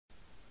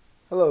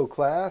Hello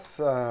class,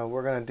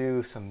 we're going to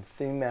do some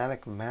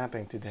thematic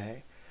mapping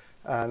today.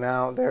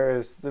 Now there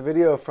is the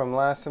video from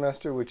last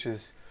semester which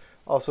is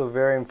also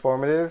very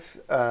informative.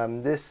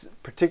 This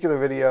particular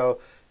video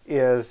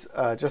is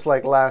just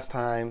like last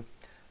time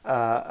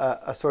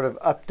a sort of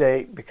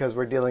update because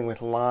we're dealing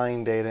with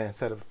line data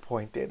instead of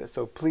point data.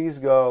 So please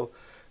go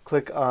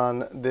click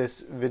on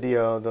this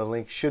video. The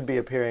link should be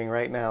appearing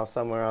right now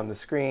somewhere on the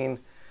screen,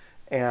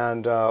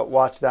 and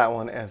watch that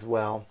one as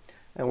well.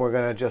 And we're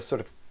going to just sort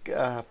of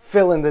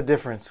fill in the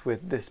difference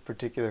with this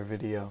particular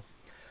video.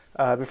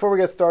 Before we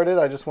get started,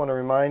 I just want to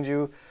remind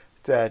you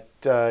that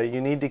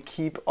you need to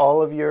keep all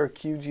of your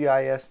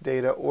QGIS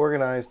data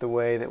organized the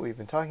way that we've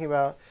been talking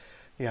about.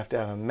 You have to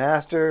have a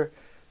master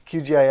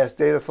QGIS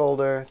data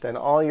folder, then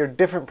all your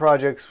different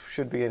projects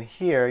should be in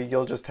here.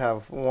 You'll just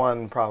have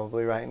one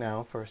probably right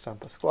now for San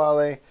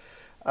Pasquale.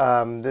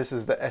 This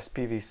is the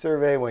SPV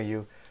survey where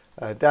you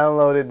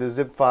downloaded the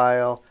zip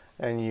file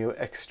and you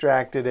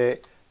extracted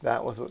it.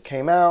 That was what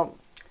came out.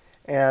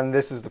 And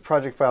this is the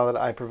project file that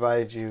I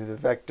provided you, the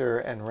vector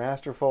and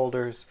raster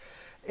folders.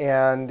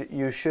 And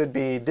you should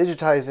be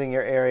digitizing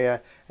your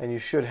area, and you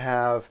should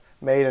have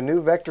made a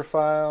new vector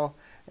file,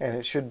 and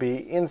it should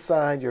be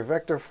inside your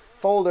vector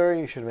folder.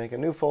 You should make a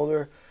new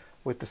folder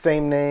with the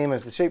same name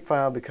as the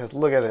shapefile, because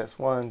look at this,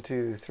 1,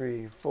 2,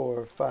 3,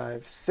 4,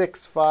 5,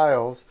 6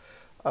 files,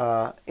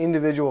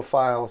 individual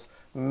files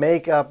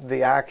make up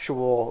the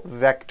actual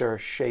vector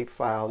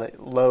shapefile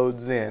that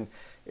loads in.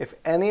 If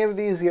any of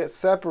these get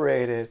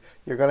separated,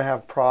 you're going to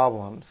have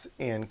problems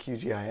in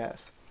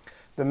QGIS.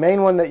 The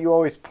main one that you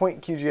always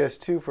point QGIS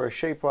to for a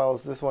shapefile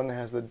is this one that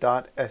has the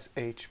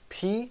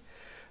 .shp.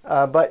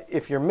 But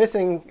if you're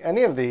missing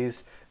any of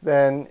these,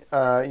 then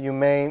you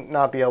may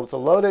not be able to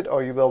load it,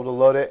 or you'll be able to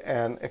load it,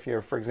 and if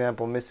you're, for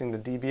example, missing the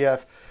DBF,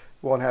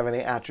 you won't have any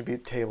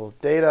attribute table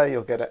data.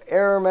 You'll get an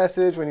error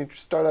message when you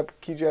start up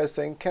QGIS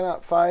saying,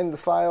 cannot find the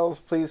files,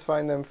 please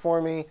find them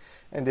for me.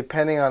 And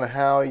depending on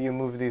how you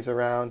move these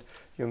around,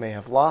 you may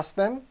have lost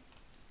them.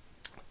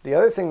 The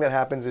other thing that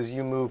happens is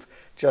you move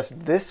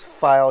just this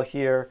file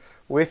here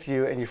with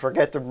you, and you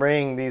forget to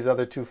bring these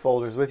other two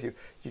folders with you.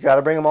 You got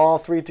to bring them all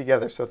three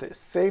together. So the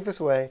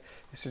safest way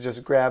is to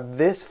just grab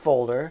this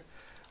folder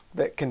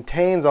that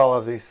contains all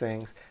of these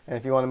things, and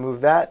if you want to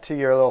move that to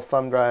your little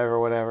thumb drive or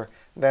whatever,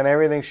 then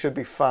everything should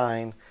be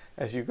fine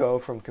as you go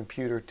from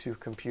computer to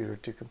computer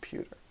to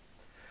computer.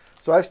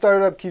 So I've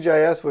started up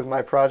QGIS with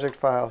my project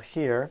file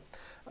here.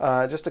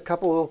 Just a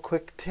couple little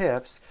quick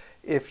tips.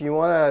 If you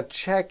want to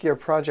check your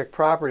project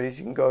properties,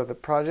 you can go to the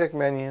project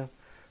menu,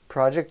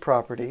 project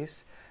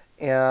properties,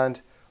 and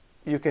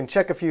you can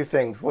check a few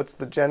things. What's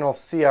the general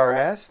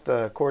CRS,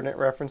 the coordinate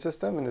reference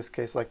system? In this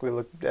case, like we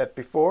looked at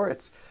before,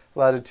 it's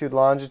latitude,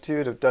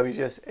 longitude of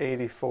WGS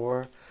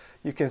 84.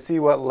 You can see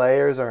what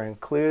layers are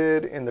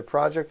included in the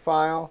project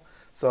file.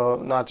 So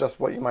not just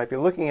what you might be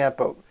looking at,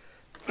 but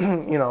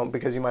you know,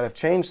 because you might have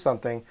changed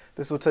something,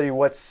 this will tell you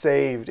what's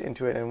saved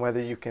into it and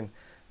whether you can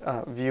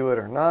view it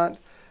or not.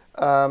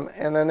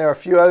 And then there are a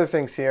few other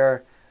things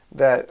here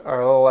that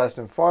are a little less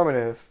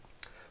informative.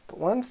 But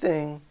one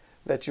thing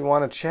that you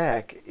want to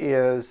check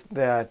is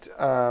that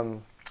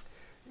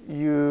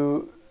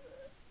you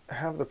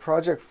have the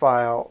project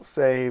file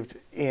saved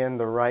in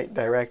the right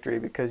directory,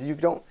 because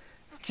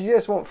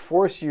QGIS won't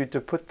force you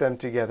to put them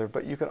together,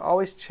 but you can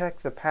always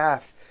check the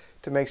path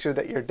to make sure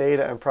that your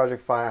data and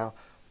project file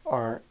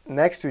are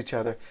next to each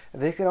other.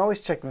 And then you can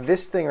always check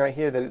this thing right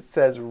here that it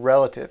says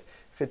relative.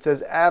 If it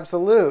says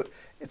absolute,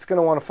 it's going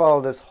to want to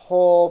follow this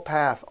whole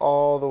path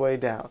all the way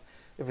down.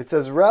 If it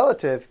says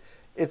relative,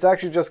 it's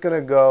actually just going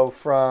to go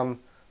from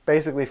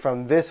basically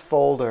from this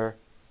folder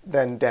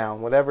then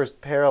down. Whatever's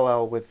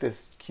parallel with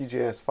this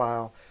QGIS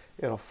file,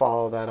 it'll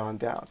follow that on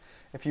down.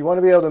 If you want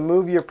to be able to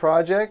move your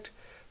project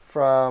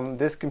from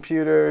this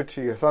computer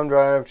to your thumb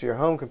drive to your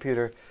home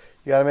computer,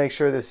 you got to make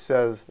sure this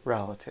says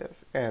relative.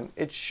 And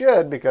it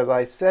should, because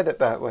I said it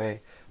that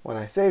way when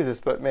I saved this,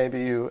 but maybe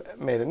you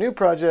made a new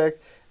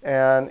project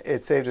and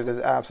it saved it as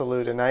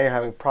absolute, and now you're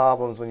having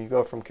problems when you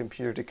go from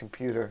computer to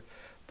computer.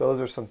 Those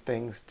are some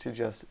things to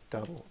just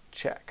double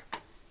check.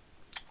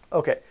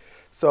 Okay,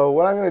 so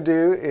what I'm going to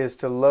do is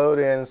to load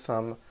in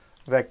some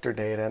vector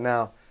data.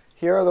 Now,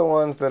 here are the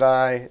ones that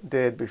I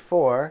did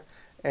before,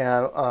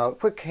 and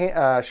quick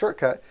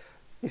shortcut.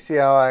 You see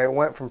how I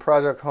went from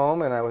project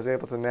home and I was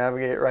able to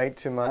navigate right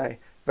to my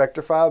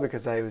vector file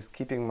because I was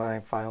keeping my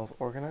files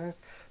organized.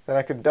 Then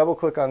I could double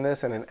click on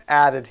this and then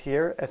add it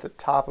here at the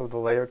top of the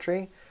layer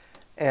tree.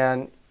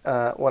 And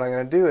what I'm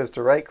going to do is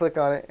to right click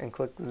on it and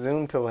click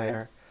zoom to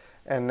layer.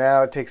 And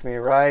now it takes me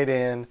right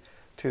in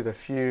to the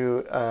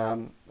few,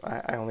 I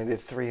only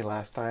did 3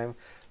 last time,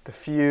 the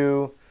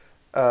few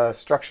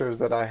structures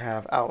that I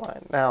have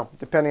outlined. Now,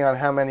 depending on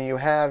how many you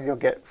have, you'll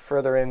get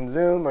further in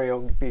zoom or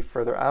you'll be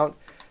further out.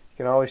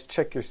 You can always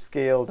check your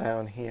scale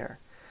down here.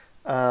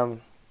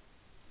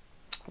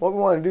 What we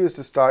want to do is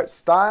to start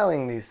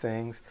styling these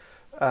things.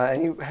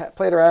 And you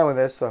played around with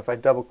this, so if I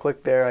double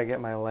click there, I get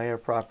my layer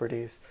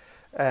properties.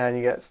 And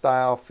you get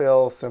style,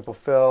 fill, simple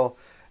fill.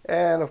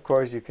 And of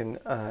course you can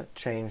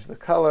change the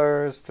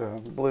colors to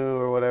blue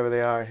or whatever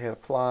they are and hit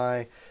apply.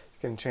 You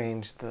can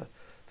change the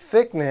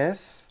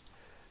thickness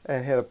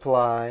and hit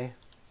apply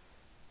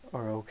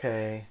or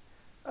OK.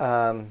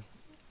 And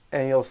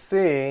you'll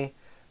see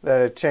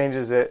that it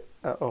changes it.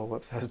 Oh,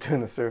 whoops, I was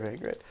doing the survey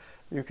grid.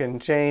 You can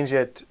change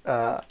it,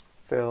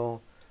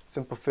 fill,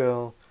 simple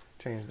fill,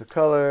 change the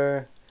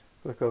color,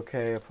 click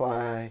OK,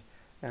 apply,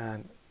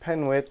 and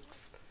pen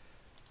width,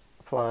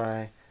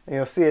 apply. And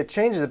you'll see it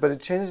changes it, but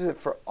it changes it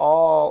for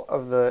all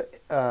of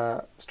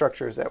the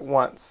structures at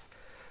once.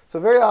 So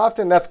very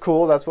often that's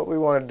cool, that's what we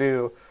want to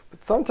do.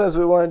 But sometimes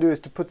what we want to do is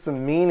to put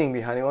some meaning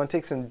behind it. We want to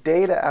take some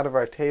data out of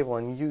our table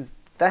and use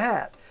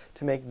that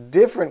to make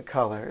different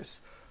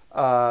colors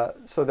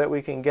so that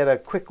we can get a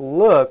quick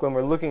look when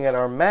we're looking at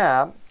our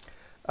map.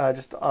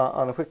 Just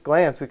on a quick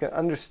glance, we can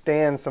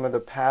understand some of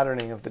the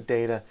patterning of the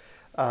data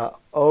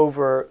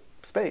over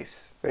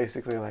space,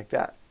 basically like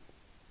that.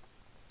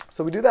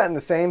 So we do that in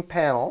the same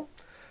panel.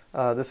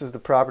 This is the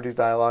Properties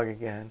dialog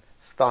again,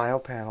 Style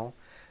panel.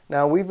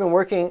 Now we've been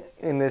working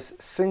in this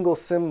single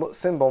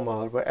symbol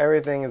mode where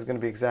everything is going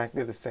to be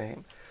exactly the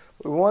same.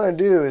 What we want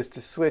to do is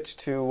to switch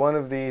to one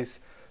of these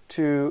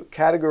two,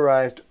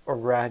 categorized or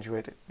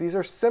graduated. These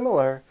are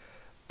similar,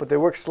 but they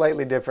work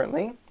slightly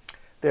differently.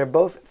 They're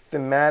both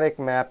thematic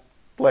map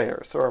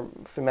layers or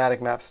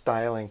thematic map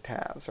styling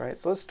tabs, right?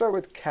 So let's start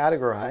with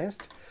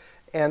categorized.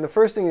 And the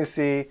first thing you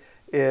see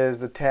is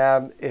the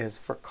tab is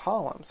for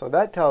columns. So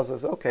that tells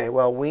us, okay,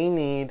 well, we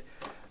need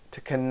to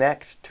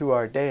connect to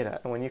our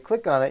data. And when you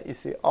click on it, you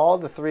see all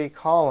the 3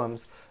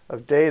 columns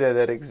of data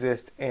that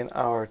exist in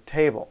our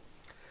table.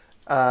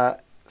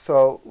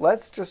 So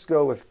let's just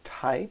go with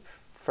type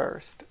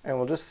first, and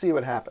we'll just see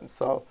what happens.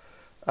 So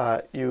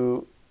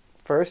you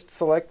first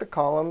select the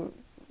column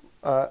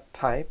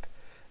type,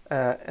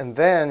 and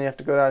then you have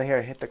to go down here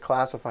and hit the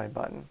classify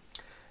button.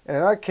 And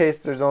in our case,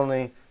 there's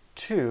only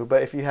 2,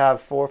 but if you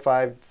have 4,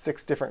 5,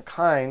 6 different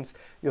kinds,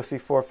 you'll see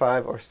 4,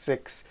 5, or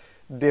 6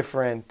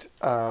 different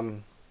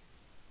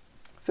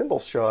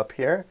symbols show up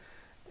here.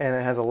 And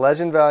it has a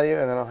legend value,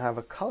 and then it'll have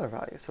a color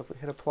value. So if we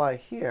hit apply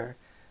here,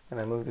 and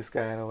I move this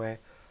guy out of the way,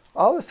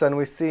 all of a sudden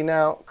we see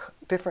now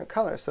different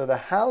colors. So the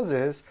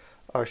houses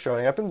are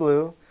showing up in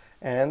blue,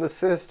 and the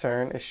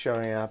cistern is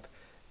showing up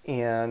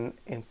in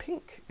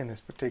pink in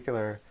this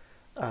particular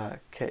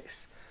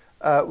case.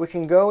 We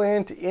can go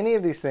into any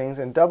of these things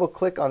and double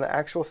click on the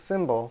actual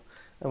symbol,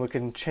 and we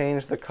can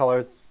change the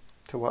color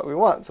to what we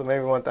want. So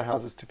maybe we want the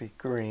houses to be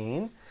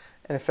green,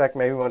 and in fact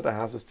maybe we want the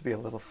houses to be a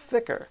little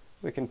thicker.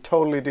 We can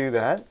totally do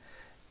that,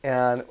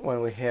 and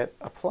when we hit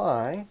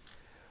apply,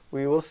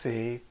 we will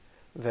see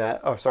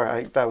that, oh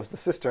sorry, that was the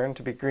cistern,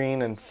 to be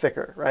green and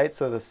thicker, right?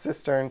 So the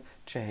cistern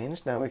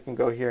changed. Now we can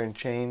go here and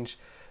change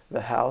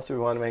the house. We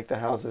want to make the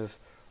houses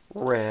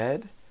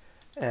red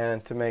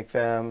and to make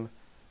them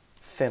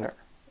thinner.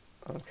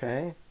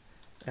 Okay,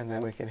 and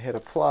then we can hit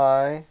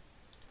apply,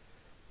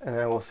 and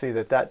then we'll see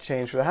that that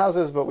changed for the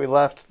houses, but we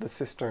left the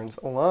cisterns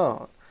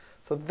alone.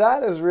 So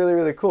that is really,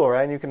 really cool,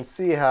 right? And you can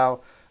see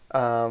how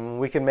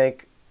we can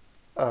make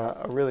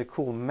a really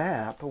cool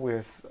map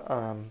with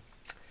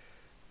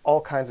all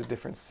kinds of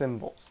different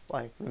symbols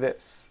like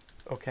this.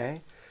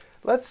 Okay,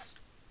 let's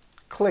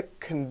click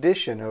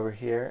condition over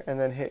here and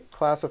then hit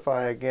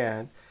classify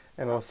again,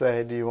 and I'll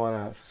say, do you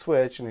want to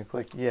switch? And you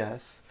click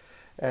yes.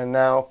 And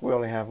now we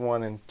only have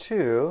 1 and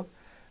 2,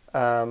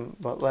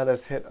 but let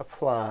us hit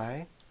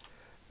apply,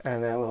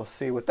 and then we'll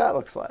see what that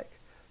looks like.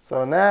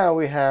 So now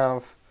we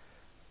have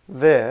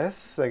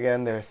this.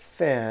 Again, they're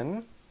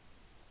thin.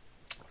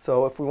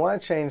 So if we want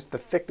to change the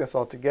thickness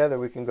altogether,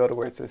 we can go to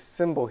where it says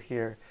symbol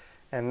here,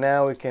 and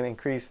now we can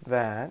increase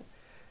that.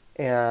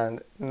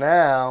 And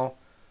now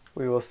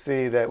we will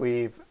see that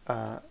we've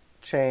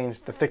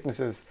changed the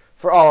thicknesses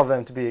for all of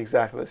them to be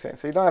exactly the same.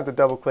 So you don't have to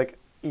double click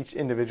each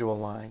individual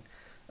line.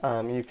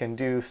 You can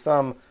do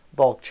some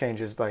bulk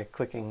changes by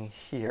clicking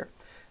here.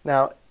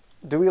 Now,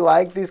 do we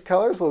like these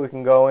colors? Well, we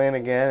can go in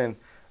again and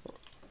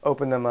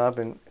open them up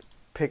and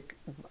pick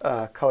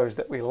colors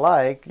that we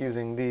like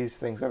using these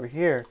things over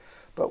here.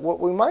 But what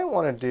we might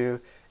want to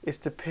do is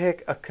to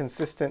pick a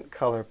consistent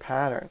color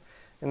pattern.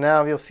 And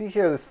now you'll see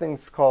here this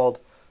thing's called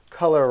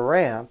color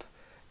ramp,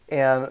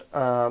 and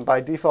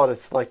by default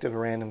it's selected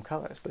random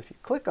colors. But if you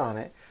click on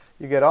it,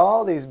 you get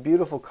all these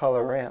beautiful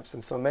color ramps.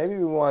 And so maybe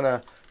we want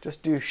to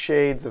just do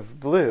shades of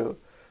blue.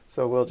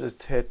 So we'll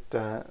just hit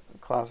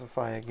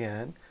classify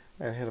again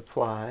and hit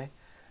apply,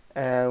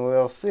 and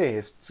we'll see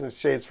it's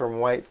shades from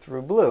white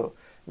through blue.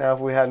 Now if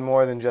we had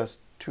more than just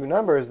 2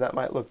 numbers, that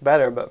might look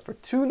better, but for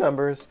 2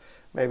 numbers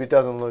maybe it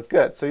doesn't look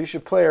good. So you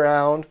should play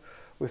around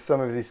with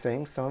some of these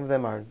things. Some of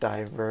them are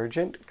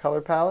divergent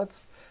color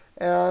palettes,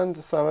 and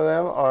some of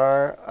them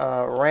are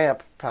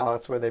ramp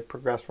palettes where they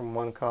progress from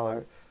one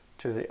color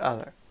to the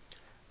other.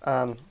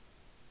 And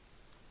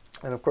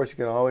of course you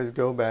can always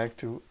go back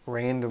to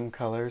random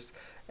colors.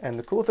 And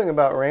the cool thing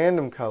about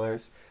random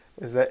colors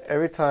is that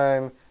every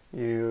time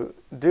you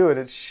do it,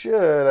 it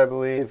should, I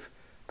believe,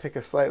 pick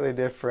a slightly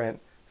different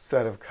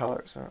set of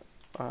colors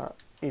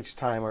each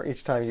time, or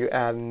each time you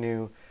add a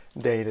new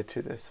data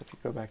to this. If you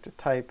go back to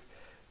type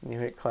and you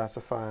hit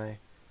classify,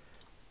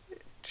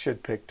 it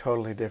should pick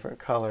totally different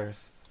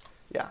colors.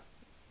 Yeah.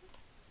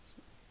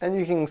 And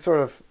you can sort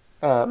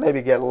of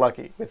maybe get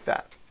lucky with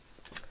that.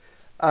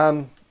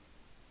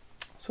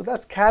 So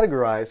that's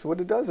categorized. What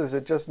it does is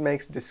it just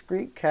makes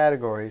discrete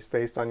categories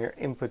based on your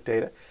input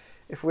data.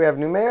 If we have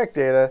numeric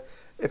data,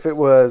 if it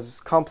was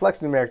complex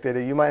numeric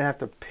data, you might have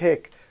to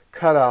pick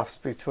cutoffs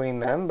between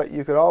them, but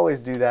you could always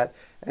do that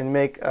and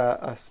make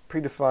a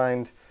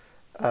predefined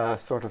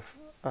sort of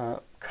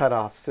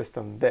cutoff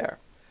system there.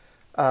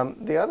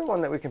 The other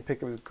one that we can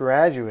pick was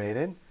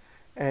graduated.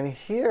 And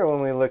here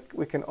when we look,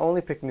 we can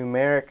only pick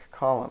numeric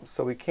columns.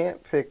 So we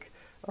can't pick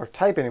or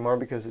type anymore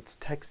because it's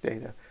text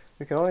data.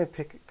 We can only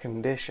pick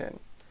condition.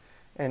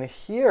 And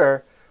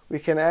here we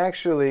can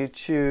actually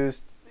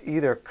choose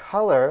either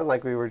color,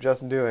 like we were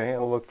just doing,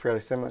 it'll look fairly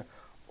similar,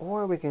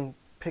 or we can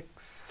pick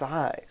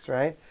size,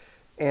 right?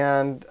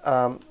 And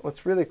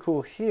what's really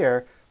cool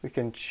here, we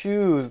can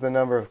choose the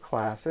number of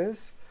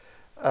classes.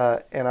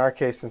 In our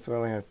case, since we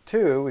only have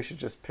 2, we should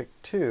just pick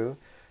 2.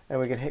 And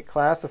we can hit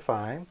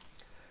classify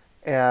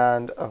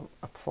and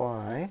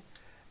apply.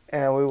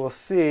 And we will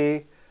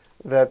see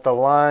that the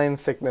line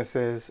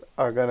thicknesses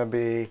are going to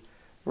be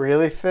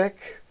really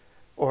thick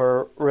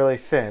or really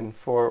thin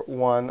for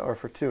 1 or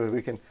for 2.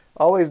 We can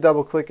always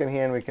double click in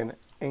here and we can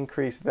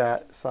increase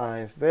that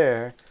size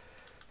there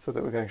so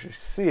that we can actually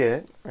see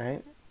it,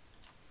 right?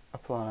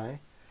 Apply.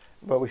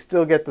 But we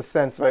still get the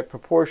sense, right,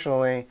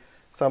 proportionally,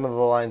 some of the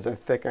lines are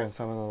thicker and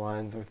some of the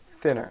lines are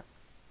thinner.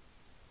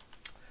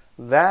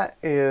 That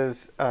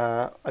is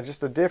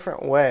just a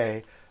different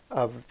way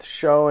of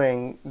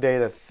showing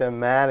data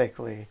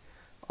thematically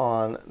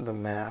on the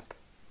map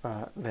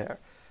there.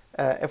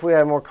 If we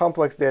had more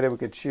complex data, we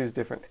could choose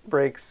different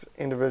breaks,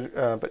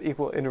 but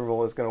equal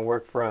interval is going to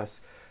work for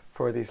us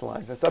for these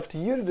lines. It's up to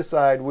you to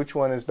decide which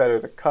one is better,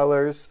 the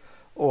colors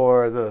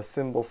or the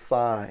symbol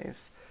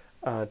size,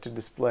 to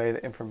display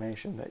the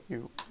information that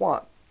you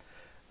want.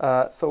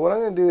 So what I'm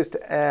going to do is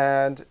to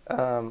add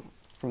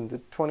from the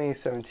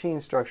 2017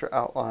 structure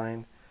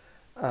outline,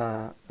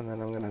 and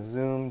then I'm going to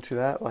zoom to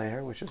that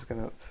layer, which is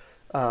going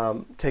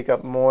to take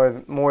up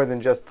more than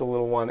just the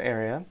little one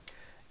area.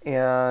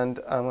 And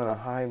I'm going to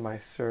hide my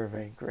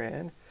survey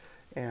grid,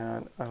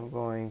 and I'm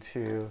going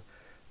to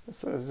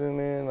sort of zoom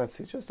in, let's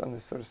see, just on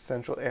this sort of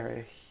central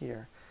area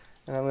here.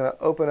 And I'm going to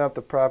open up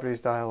the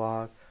properties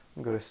dialog.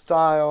 I'm going to go to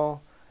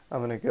style. I'm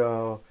going to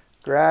go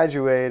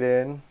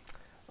graduated.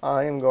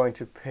 I am going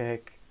to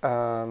pick,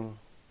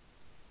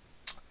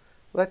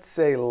 let's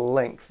say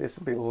length. This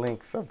will be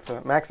length of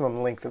the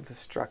maximum length of the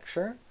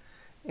structure.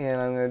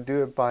 And I'm going to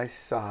do it by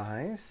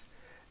size.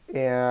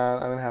 And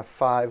I'm going to have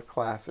 5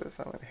 classes.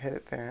 I'm going to hit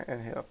it there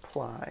and hit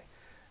apply.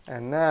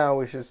 And now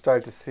we should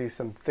start to see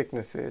some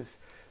thicknesses.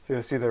 So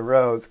you'll see the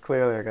roads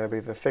clearly are going to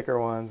be the thicker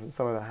ones, and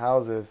some of the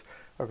houses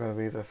are going to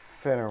be the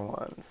thinner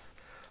ones.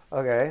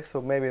 Okay,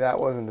 so maybe that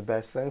wasn't the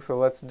best thing. So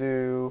let's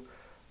do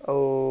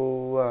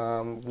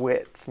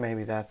width.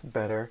 Maybe that's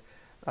better.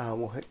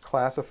 We'll hit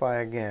classify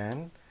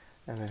again,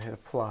 and then hit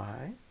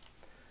apply.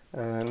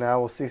 And now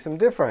we'll see some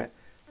different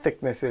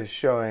thicknesses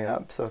showing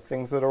up. So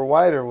things that are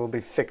wider will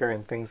be thicker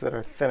and things that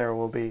are thinner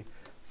will be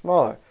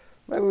smaller.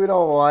 Maybe we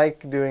don't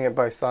like doing it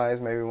by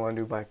size. Maybe we want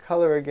to do by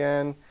color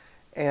again.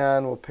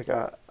 And we'll pick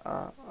a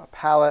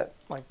palette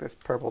like this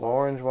purple to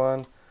orange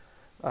one.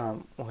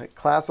 We'll hit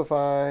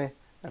classify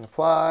and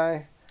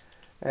apply.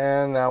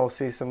 And now we'll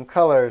see some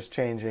colors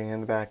changing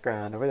in the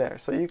background over there.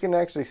 So you can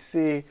actually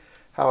see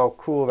how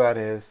cool that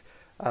is.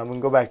 We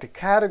can go back to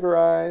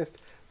categorized.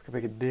 We can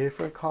pick a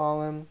different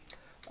column.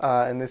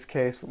 In this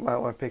case, we might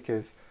want to pick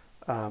his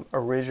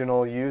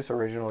original use,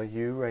 original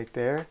U right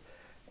there.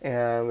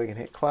 And we can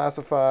hit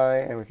classify,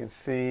 and we can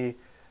see,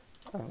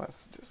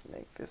 let's just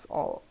make this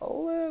all a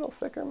little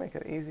thicker, make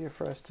it easier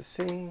for us to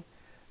see.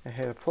 And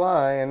hit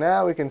apply, and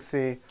now we can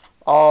see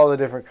all the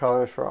different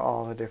colors for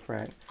all the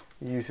different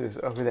uses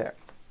over there.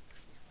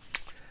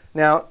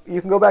 Now, you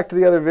can go back to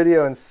the other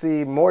video and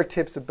see more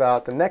tips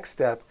about the next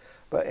step.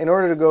 But in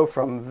order to go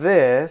from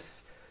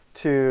this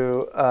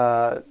to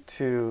a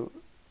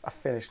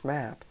finished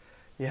map,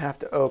 you have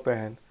to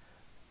open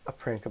a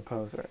print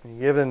composer. And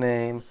you give it a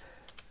name.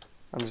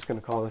 I'm just going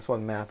to call this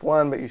one map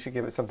 1, but you should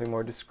give it something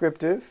more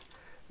descriptive.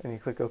 And you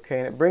click OK,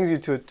 and it brings you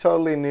to a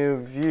totally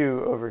new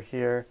view over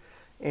here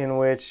in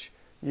which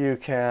you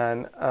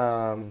can,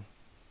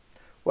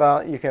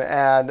 well, you can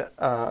add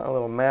a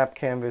little map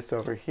canvas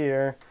over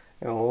here.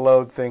 It'll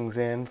load things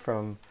in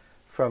from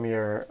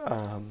your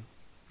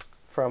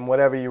from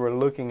whatever you were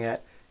looking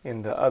at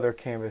in the other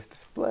canvas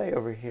display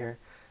over here.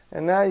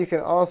 And now you can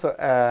also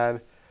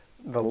add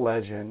the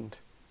legend.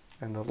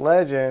 And the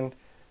legend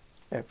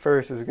at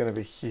first is going to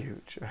be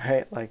huge,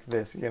 right? Like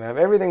this. You're going to have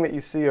everything that you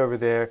see over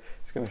there.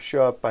 It's going to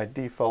show up by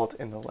default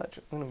in the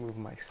legend. I'm going to move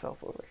myself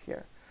over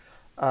here.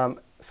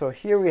 So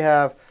here we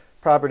have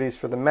properties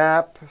for the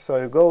map.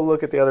 So go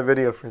look at the other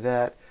video for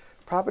that.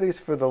 Properties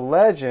for the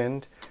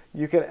legend,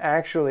 you can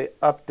actually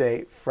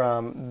update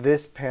from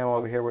this panel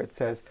over here where it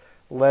says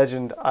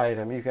legend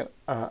item. You can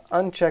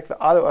uncheck the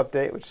auto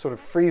update, which sort of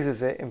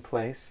freezes it in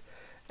place.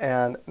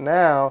 And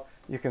now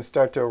you can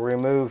start to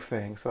remove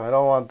things. So I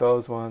don't want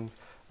those ones.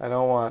 I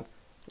don't want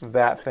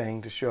that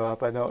thing to show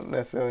up. I don't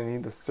necessarily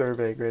need the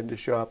survey grid to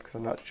show up because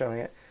I'm not showing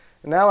it.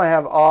 And now I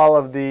have all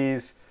of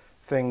these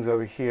things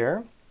over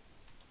here.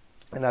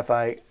 And if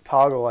I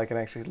toggle, I can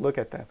actually look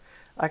at them.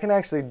 I can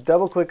actually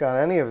double click on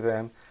any of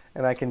them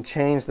and I can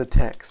change the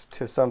text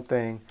to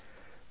something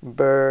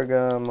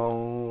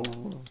Bergamo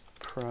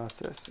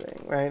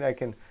processing, right? I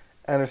can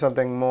enter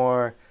something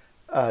more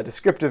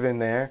descriptive in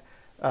there.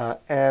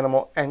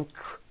 Animal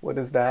what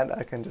is that?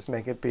 I can just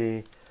make it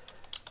be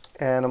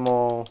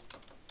animal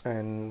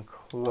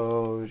enclosures,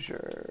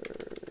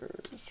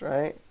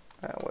 right?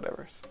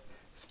 Whatever.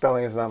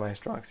 Spelling is not my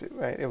strong suit,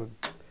 right?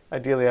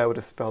 Ideally, I would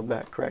have spelled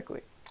that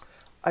correctly.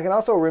 I can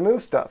also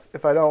remove stuff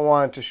if I don't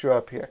want it to show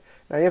up here.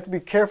 Now, you have to be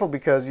careful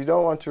because you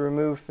don't want to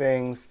remove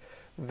things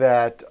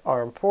that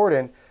are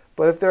important.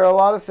 But if there are a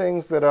lot of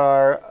things that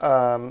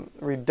are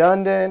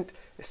redundant,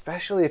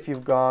 especially if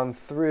you've gone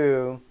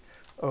through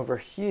over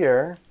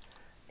here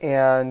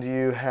and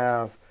you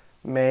have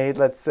made,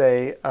 let's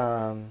say,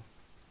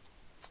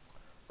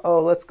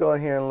 let's go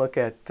in here and look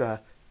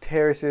at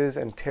terraces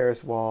and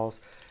terrace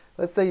walls.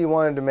 Let's say you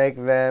wanted to make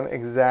them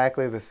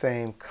exactly the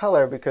same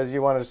color because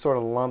you wanted to sort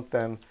of lump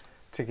them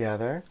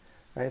together,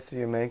 right? So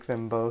you make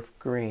them both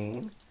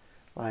green,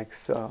 like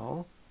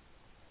so.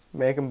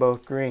 Make them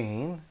both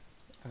green.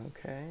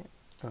 Okay,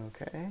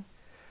 okay.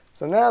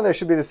 So now they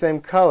should be the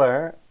same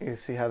color. You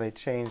see how they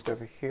changed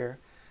over here.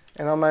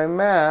 And on my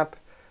map,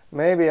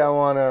 maybe I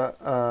want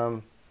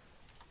to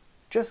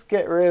just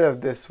get rid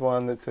of this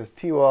one that says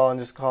T-wall and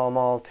just call them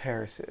all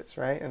terraces,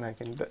 right? And I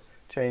can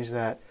change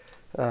that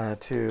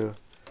to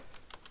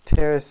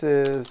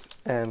terraces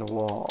and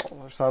walls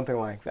or something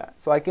like that.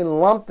 So I can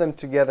lump them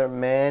together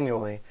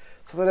manually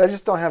so that I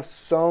just don't have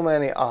so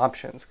many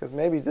options, because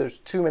maybe there's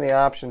too many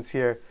options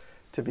here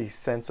to be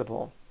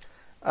sensible.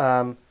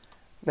 Now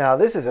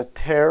this is a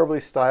terribly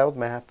styled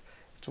map.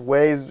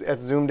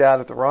 It's zoomed out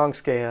at the wrong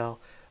scale.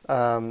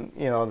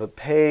 The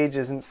page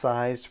isn't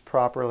sized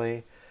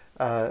properly.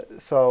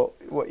 So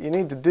what you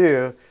need to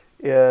do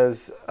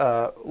is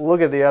look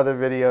at the other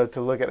video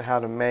to look at how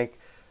to make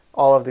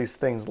all of these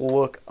things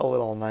look a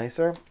little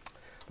nicer.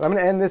 But I'm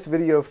going to end this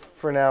video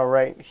for now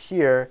right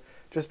here,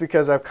 just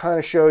because I've kind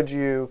of showed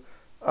you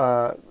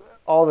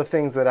all the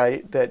things that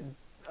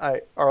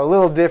are a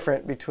little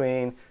different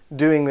between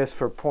doing this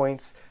for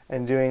points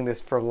and doing this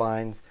for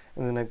lines.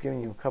 And then I've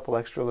given you a couple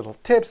extra little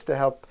tips to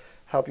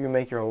help you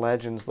make your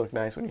legends look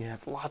nice when you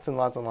have lots and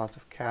lots and lots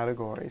of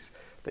categories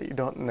that you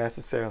don't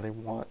necessarily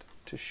want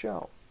to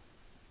show.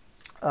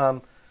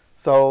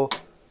 So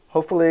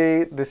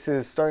hopefully this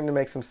is starting to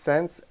make some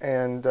sense,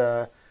 and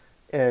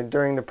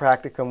during the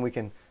practicum we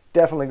can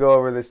definitely go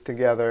over this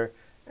together,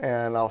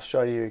 and I'll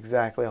show you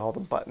exactly all the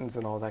buttons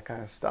and all that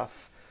kind of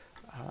stuff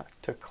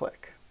to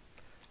click.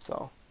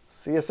 So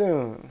see you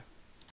soon.